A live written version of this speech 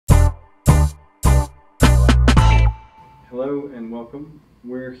Hello and welcome.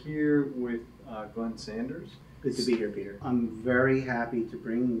 We're here with Glenn Sanders. Good to be here, Peter. I'm very happy to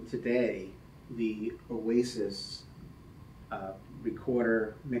bring today the Oasis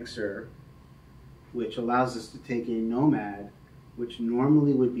recorder mixer, which allows us to take a Nomad, which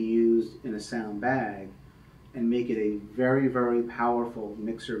normally would be used in a sound bag, and make it a very, very powerful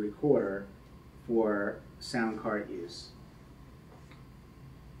mixer recorder for sound card use.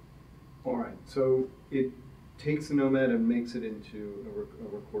 All right, so it takes the Nomad and makes it into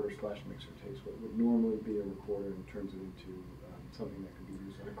a recorder slash mixer. Takes what would normally be a recorder and turns it into something that could be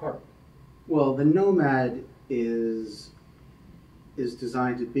used on a card. Well, the Nomad is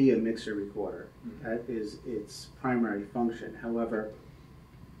designed to be a mixer recorder. Mm-hmm. That is its primary function. However,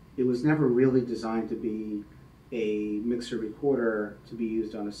 it was never really designed to be a mixer recorder to be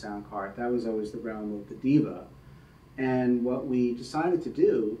used on a sound card. That was always the realm of the Diva. And what we decided to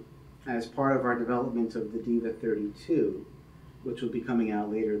do as part of our development of the Diva 32, which will be coming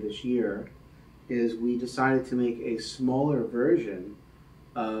out later this year, is we decided to make a smaller version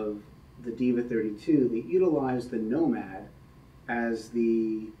of the Diva 32 that utilized the Nomad as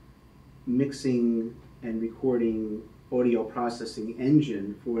the mixing and recording audio processing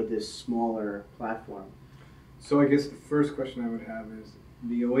engine for this smaller platform. So I guess the first question I would have is,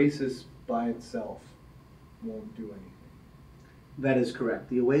 the Oasis by itself won't do anything. That is correct.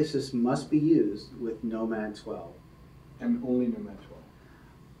 The Oasis must be used with Nomad 12. And only Nomad 12?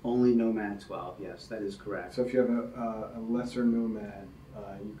 Only Nomad 12, yes, that is correct. So if you have a lesser Nomad,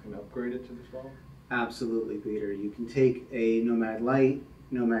 you can upgrade it to the 12? Absolutely, Peter. You can take a Nomad Lite,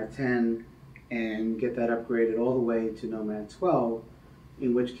 Nomad 10, and get that upgraded all the way to Nomad 12,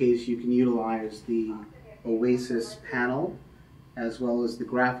 in which case you can utilize the Oasis panel as well as the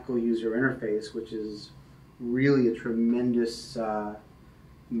graphical user interface, which is really a tremendous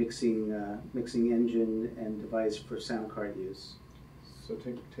mixing engine and device for sound card use. So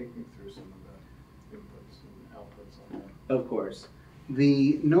take me through some of the inputs and outputs on that. Of course.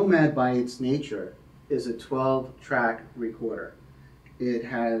 The Nomad by its nature is a 12-track recorder. It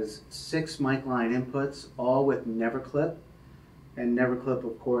has 6 mic line inputs, all with Neverclip. And Neverclip,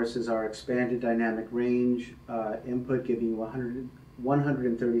 of course, is our expanded dynamic range input, giving you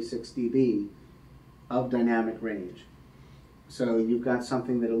 136 dB of dynamic range. So you've got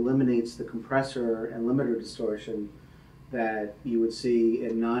something that eliminates the compressor and limiter distortion that you would see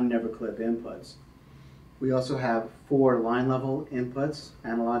in non-Neverclip inputs. We also have 4 line level inputs,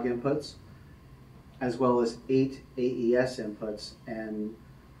 analog inputs, as well as 8 AES inputs, and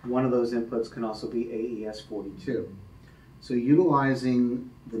one of those inputs can also be AES 42. So utilizing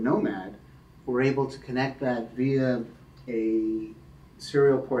the Nomad, we're able to connect that via a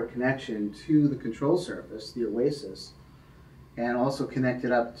serial port connection to the control surface, the Oasis, and also connect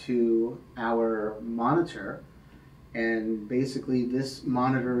it up to our monitor. And basically this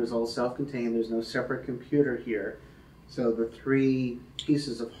monitor is all self-contained. There's no separate computer here. So the 3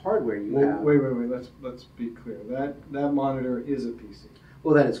 pieces of hardware you have... Wait. Let's be clear. That monitor is a PC.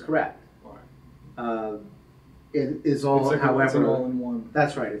 Well, that is correct. All right. It is all, it's like however... It's an all-in-one.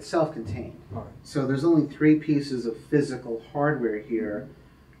 That's right. It's self-contained. All right. So there's only 3 pieces of physical hardware here,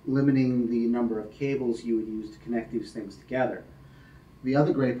 limiting the number of cables you would use to connect these things together. The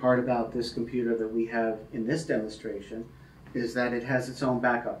other great part about this computer that we have in this demonstration is that it has its own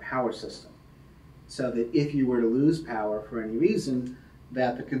backup power system. So that if you were to lose power for any reason,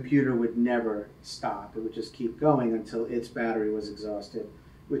 that the computer would never stop. It would just keep going until its battery was exhausted,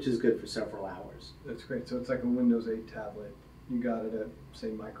 which is good for several hours. That's great. So it's like a Windows 8 tablet. You got it at, say,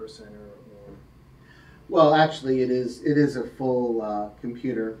 Micro Center or... Well, actually, it is a full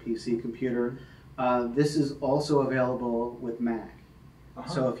computer, PC computer. This is also available with Mac.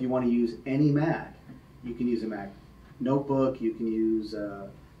 So if you want to use any Mac, you can use a Mac notebook, you can use a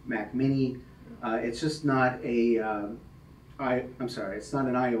Mac Mini. It's just not a, it's not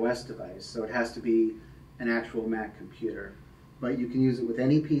an iOS device, so it has to be an actual Mac computer. But you can use it with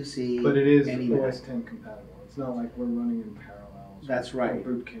any PC, but it is any OS Mac. 10 compatible. It's not like we're running in parallel. That's right.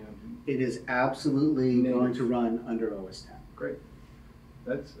 Boot camp. It is absolutely going to run under OS 10. Great.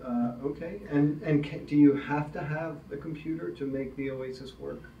 That's okay. And do you have to have the computer to make the Oasis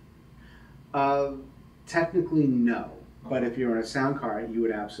work? Technically, no. But if you're on a sound card, you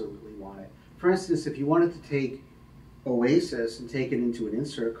would absolutely want it. For instance, if you wanted to take Oasis and take it into an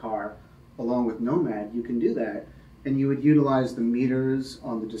insert car along with Nomad, you can do that. And you would utilize the meters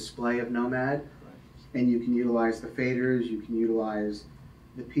on the display of Nomad. Right. And you can utilize the faders. You can utilize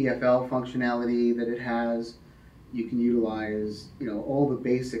the PFL functionality that it has. You can utilize, all the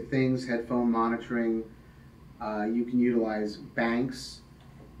basic things, headphone monitoring. You can utilize banks,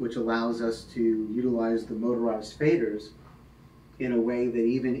 which allows us to utilize the motorized faders in a way that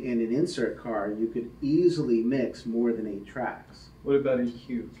even in an insert card, you could easily mix more than 8 tracks. What about EQ?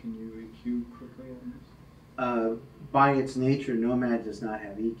 Can you EQ quickly on this? By its nature, Nomad does not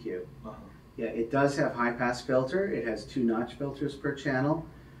have EQ. Yeah, it does have high-pass filter. It has 2 notch filters per channel,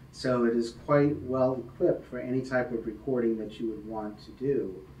 so it is quite well equipped for any type of recording that you would want to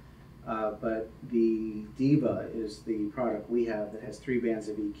do. But the Diva is the product we have that has 3 bands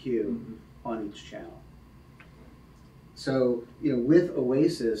of EQ on each channel. So, with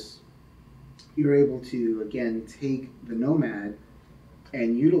Oasis, you're able to, again, take the Nomad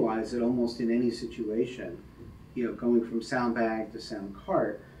and utilize it almost in any situation, going from sound bag to sound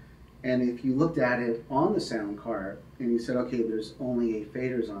cart. And if you looked at it on the sound cart and you said, okay, there's only 8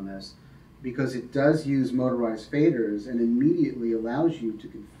 faders on this, because it does use motorized faders and immediately allows you to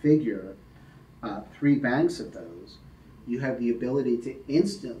configure 3 banks of those, you have the ability to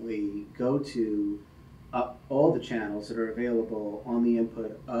instantly go to all the channels that are available on the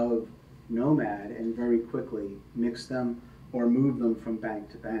input of Nomad and very quickly mix them or move them from bank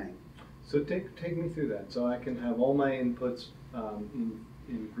to bank. So take me through that. So I can have all my inputs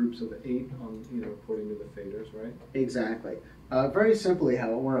in groups of 8 on, according to the faders, right? Exactly. Very simply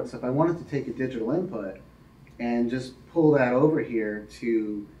how it works, if I wanted to take a digital input and just pull that over here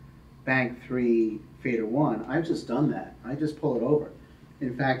to bank 3, fader 1, I've just done that. I just pull it over.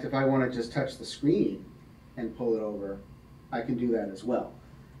 In fact, if I want to just touch the screen and pull it over, I can do that as well,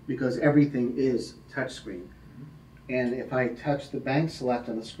 because everything is touchscreen. And if I touch the bank select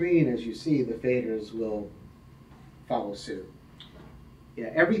on the screen, as you see, the faders will follow suit.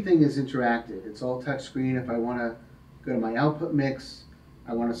 Yeah, everything is interactive. It's all touchscreen. If I want to go to my output mix,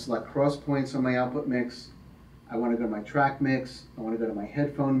 I want to select cross points on my output mix, I want to go to my track mix, I want to go to my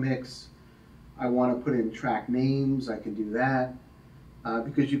headphone mix, I want to put in track names, I can do that.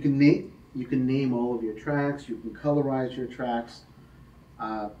 Because you can name all of your tracks, you can colorize your tracks.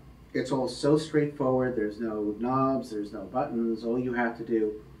 It's all so straightforward. There's no knobs, there's no buttons. All you have to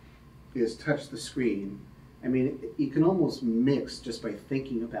do is touch the screen. I mean, you can almost mix just by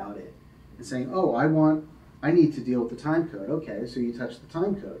thinking about it and saying, oh, I need to deal with the time code. Okay, so you touch the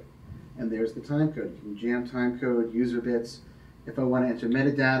time code, and there's the time code. You can jam time code, user bits. If I want to enter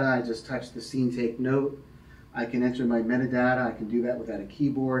metadata, I just touch the scene take note. I can enter my metadata. I can do that without a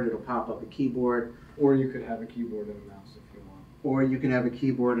keyboard. It'll pop up a keyboard. Or you could have a keyboard and a mouse if you want. Or you can have a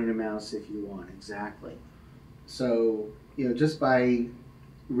keyboard and a mouse if you want, exactly. So, just by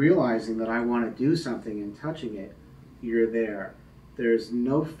realizing that I want to do something and touching it, you're there. There's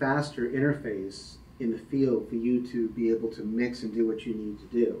no faster interface in the field for you to be able to mix and do what you need to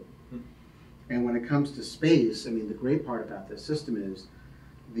do. And when it comes to space, I mean, the great part about this system is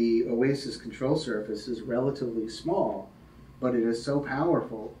the Oasis control surface is relatively small, but it is so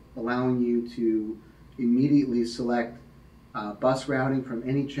powerful, allowing you to immediately select bus routing from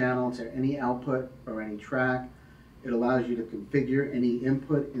any channel to any output or any track. It allows you to configure any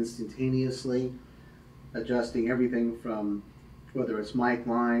input instantaneously, adjusting everything from whether it's mic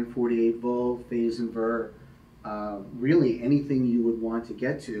line, 48 volt, phase invert, really anything you would want to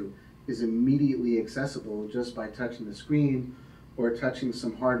get to is immediately accessible just by touching the screen or touching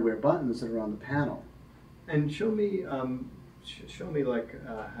some hardware buttons that are on the panel. And show me like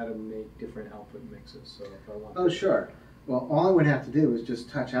how to make different output mixes. So if I want. Oh, sure. Well, all I would have to do is just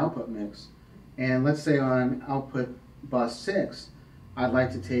touch output mix, and let's say on output bus 6, I'd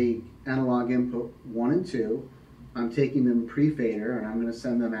like to take analog input 1 and 2. I'm taking them pre-fader, and I'm going to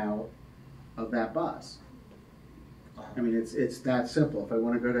send them out of that bus. I mean, it's that simple. If I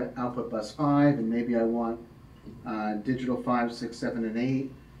want to go to output bus 5, and maybe I want digital 5, 6, 7, and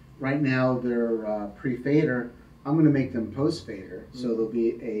 8, right now they're pre-fader. I'm going to make them post-fader, so there'll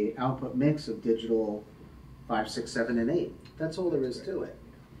be a output mix of digital 5, 6, 7, and 8. That's all there is to it.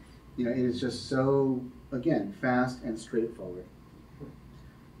 It is just so, again, fast and straightforward.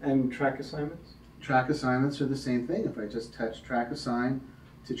 And track assignments? Track assignments are the same thing. If I just touch track assign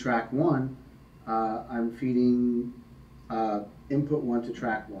to track 1, I'm feeding input 1 to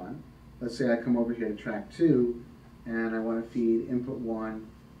track 1. Let's say I come over here to track 2, and I want to feed input 1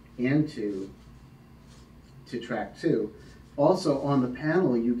 and 2 to track 2. Also on the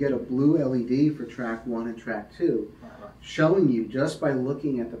panel, you get a blue LED for track 1 and track 2, showing you just by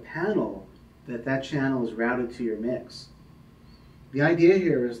looking at the panel that that channel is routed to your mix. The idea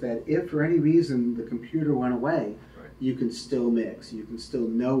here is that if for any reason the computer went away, you can still mix. You can still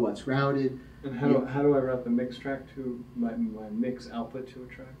know what's routed. And how do I route the mix track to my mix output to a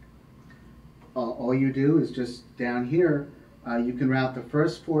track? All you do is just down here, you can route the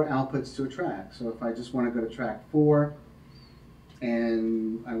first 4 outputs to a track. So if I just want to go to track 4,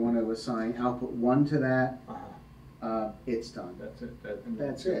 and I want to assign output 1 to that, it's done. That's it.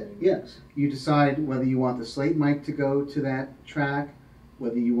 That's it. Yeah. You decide whether you want the slate mic to go to that track,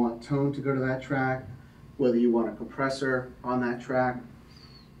 whether you want tone to go to that track, whether you want a compressor on that track,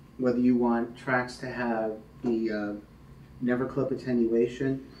 whether you want tracks to have the never clip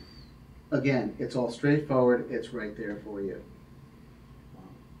attenuation. Again, it's all straightforward. It's right there for you.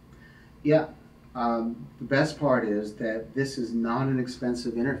 Yeah. The best part is that this is not an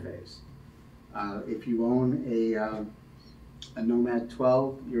expensive interface. If you own a Nomad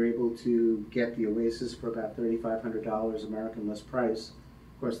 12, you're able to get the Oasis for about $3,500 American list price.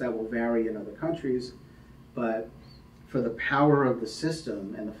 Of course, that will vary in other countries, but for the power of the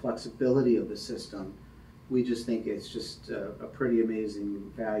system and the flexibility of the system, we just think it's just a pretty amazing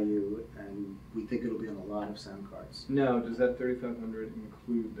value, and we think it'll be on a lot of sound cards. Now, does that $3,500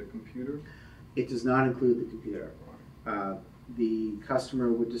 include the computer? It does not include the computer. The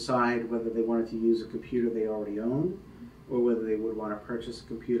customer would decide whether they wanted to use a computer they already own, or whether they would want to purchase a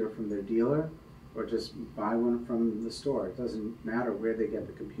computer from their dealer, or just buy one from the store. It doesn't matter where they get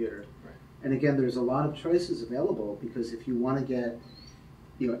the computer. Right. And again, there's a lot of choices available, because if you want to get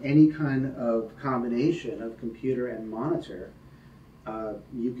any kind of combination of computer and monitor,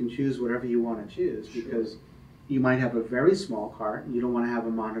 you can choose whatever you want to choose, because you might have a very small cart and you don't want to have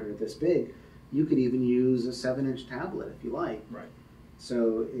a monitor this big. You could even use a 7-inch tablet if you like. Right.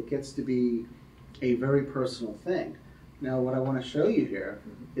 So it gets to be a very personal thing. Now, what I want to show you here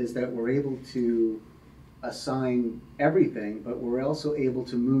is that we're able to assign everything, but we're also able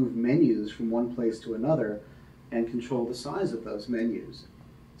to move menus from one place to another and control the size of those menus.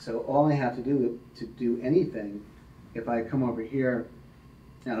 So all I have to do anything, if I come over here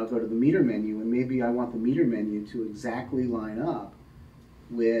and I'll go to the meter menu, and maybe I want the meter menu to exactly line up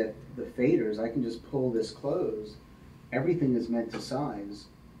with the faders, I can just pull this closed. Everything is meant to size,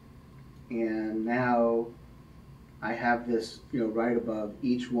 and now I have this right above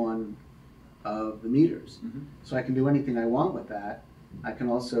each one of the meters. So I can do anything I want with that. I can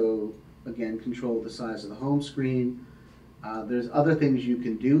also, again, control the size of the home screen. There's other things you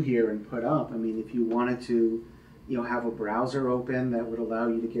can do here and put up. I mean, if you wanted to have a browser open that would allow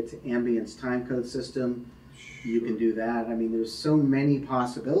you to get to Ambient's timecode system, you can do that. I mean, there's so many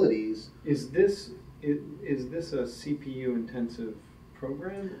possibilities. Is this a CPU intensive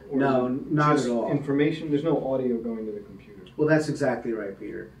program? Or no, not at all. Information? There's no audio going to the computer. Well, that's exactly right,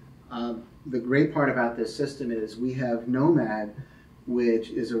 Peter. The great part about this system is we have Nomad, which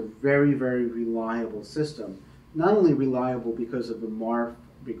is a very, very reliable system. Not only reliable because of the MARF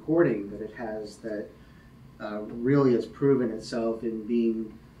recording that it has, that really has proven itself in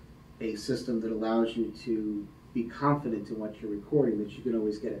being a system that allows you to be confident in what you're recording, that you can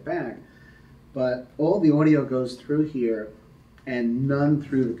always get it back. But all the audio goes through here and none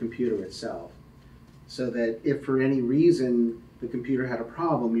through the computer itself. So that if for any reason the computer had a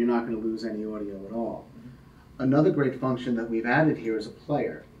problem, you're not going to lose any audio at all. Another great function that we've added here is a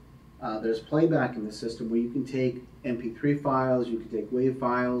player. There's playback in the system where you can take MP3 files, you can take WAV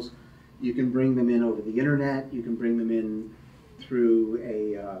files, you can bring them in over the internet, you can bring them in through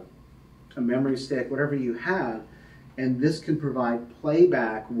a memory stick, whatever you have, and this can provide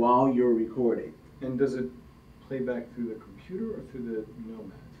playback while you're recording. And does it play back through the computer or through the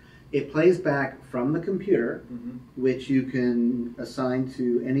Nomad? It plays back from the computer, which you can assign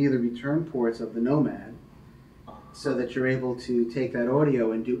to any of the return ports of the Nomad, so that you're able to take that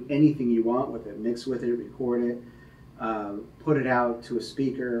audio and do anything you want with it, mix with it, record it, put it out to a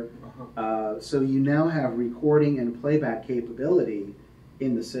speaker. So you now have recording and playback capability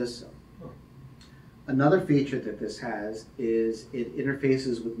in the system. Another feature that this has is it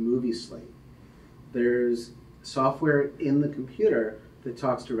interfaces with Movie Slate. There's software in the computer that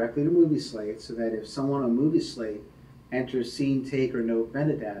talks directly to Movie Slate, so that if someone on Movie Slate enters scene, take, or note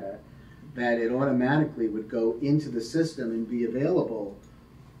metadata, that it automatically would go into the system and be available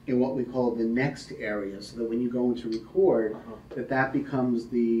in what we call the next area, so that when you go into record, that becomes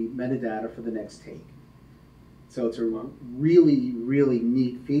the metadata for the next take. So it's a really, really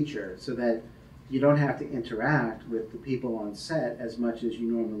neat feature, so that you don't have to interact with the people on set as much as you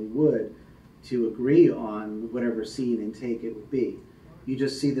normally would to agree on whatever scene and take it would be. You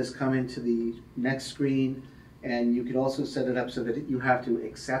just see this come into the next screen, and you could also set it up so that you have to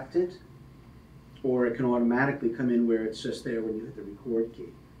accept it, or it can automatically come in where it's just there when you hit the record key.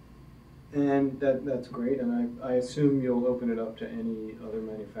 And that's great, and I assume you'll open it up to any other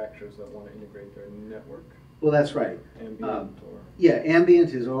manufacturers that want to integrate their network? Well, that's right. Ambient or... Yeah,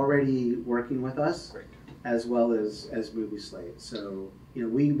 Ambient is already working with us, Great. as well as Movie Slate. So,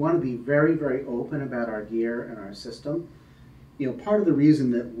 we want to be very, very open about our gear and our system. Part of the reason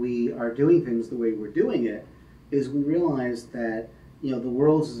that we are doing things the way we're doing it is we realized that, you know, the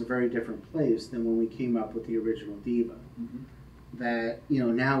world is a very different place than when we came up with the original Diva. Mm-hmm. That, you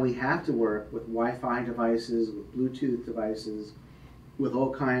know, now we have to work with Wi-Fi devices, with Bluetooth devices, with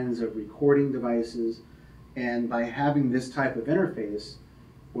all kinds of recording devices, and by having this type of interface,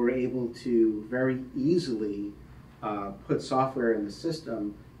 we're able to very easily put software in the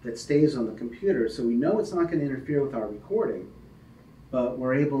system that stays on the computer, so we know it's not going to interfere with our recording, but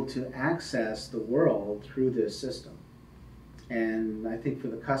we're able to access the world through this system. And I think for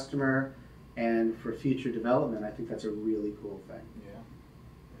the customer and for future development, I think that's a really cool thing.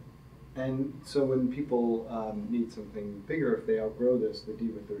 Yeah. And so when people need something bigger, if they outgrow this, the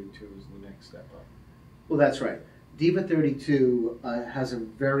Diva 32 is the next step up. Well, that's right. Diva 32 has a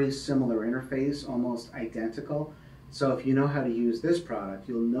very similar interface, almost identical. So if you know how to use this product,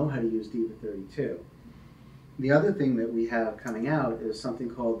 you'll know how to use Diva 32. The other thing that we have coming out is something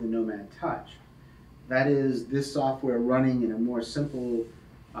called the Nomad Touch. That is this software running in a more simple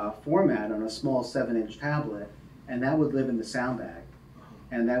format on a small 7-inch tablet, and that would live in the sound bag.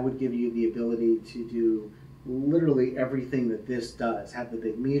 And that would give you the ability to do literally everything that this does. Have the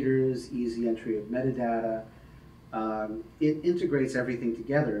big meters, easy entry of metadata. It integrates everything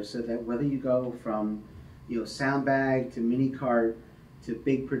together so that whether you go from, you know, sound bag to mini cart to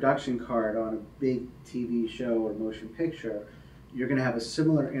big production card on a big TV show or motion picture, you're going to have a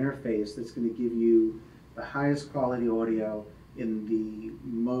similar interface that's going to give you the highest quality audio in the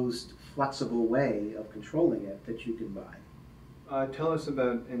most flexible way of controlling it that you can buy. Tell us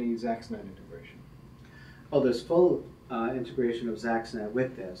about any Zaxnet integration. Oh, there's full integration of Zaxnet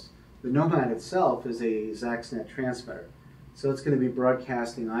with this. The Nomad itself is a Zaxnet transmitter. So it's going to be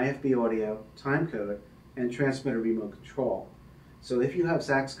broadcasting IFB audio, timecode, and transmitter remote control. So if you have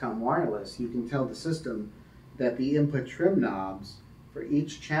Zaxcom Wireless, you can tell the system that the input trim knobs for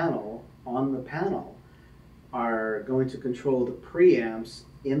each channel on the panel are going to control the preamps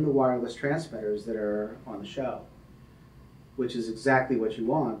in the wireless transmitters that are on the show, which is exactly what you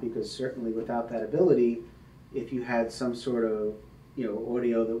want, because certainly without that ability, if you had some sort of, you know,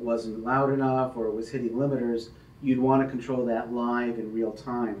 audio that wasn't loud enough or was hitting limiters, you'd want to control that live in real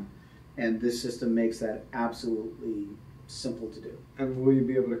time. And this system makes that absolutely simple to do. And will you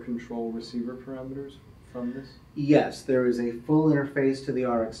be able to control receiver parameters from this? Yes, there is a full interface to the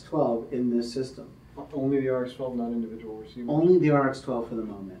RX-12 in this system. Only the RX-12, not individual receivers? Only the RX-12 for the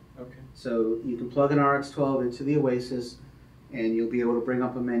moment. Okay. So you can plug an RX-12 into the Oasis, and you'll be able to bring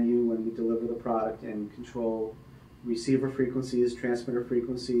up a menu when we deliver the product and control receiver frequencies, transmitter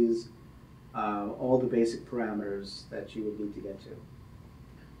frequencies, all the basic parameters that you would need to get to.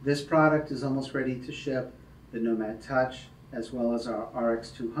 This product is almost ready to ship. The Nomad Touch, as well as our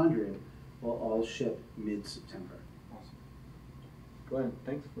RX200, will all ship mid-September. Awesome. Glenn,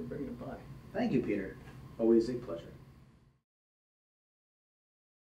 thanks for bringing it by. Thank you, Peter. Always a pleasure.